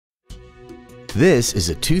This is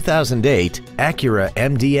a 2008 Acura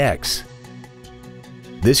MDX.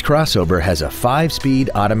 This crossover has a 5-speed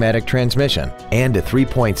automatic transmission and a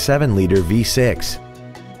 3.7-liter V6.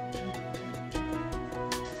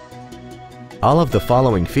 All of the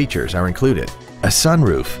following features are included: a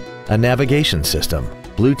sunroof, a navigation system,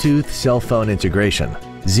 Bluetooth cell phone integration,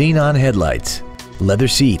 xenon headlights, leather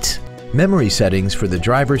seats, memory settings for the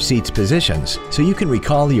driver's seat's positions so you can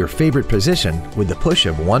recall your favorite position with the push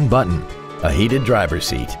of one button, a heated driver's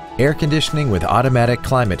seat, air conditioning with automatic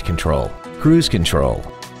climate control, cruise control,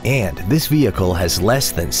 and this vehicle has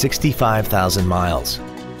less than 65,000 miles.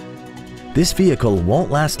 This vehicle won't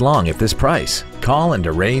last long at this price. Call and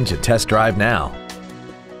arrange a test drive now.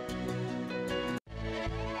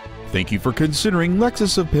 Thank you for considering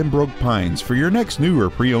Lexus of Pembroke Pines for your next new or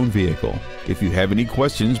pre-owned vehicle. If you have any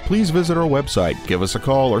questions, please visit our website, give us a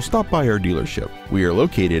call, or stop by our dealership. We are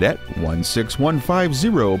located at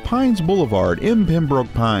 16150 Pines Boulevard in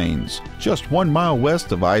Pembroke Pines, just 1 mile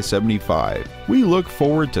west of I-75. We look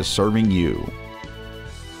forward to serving you.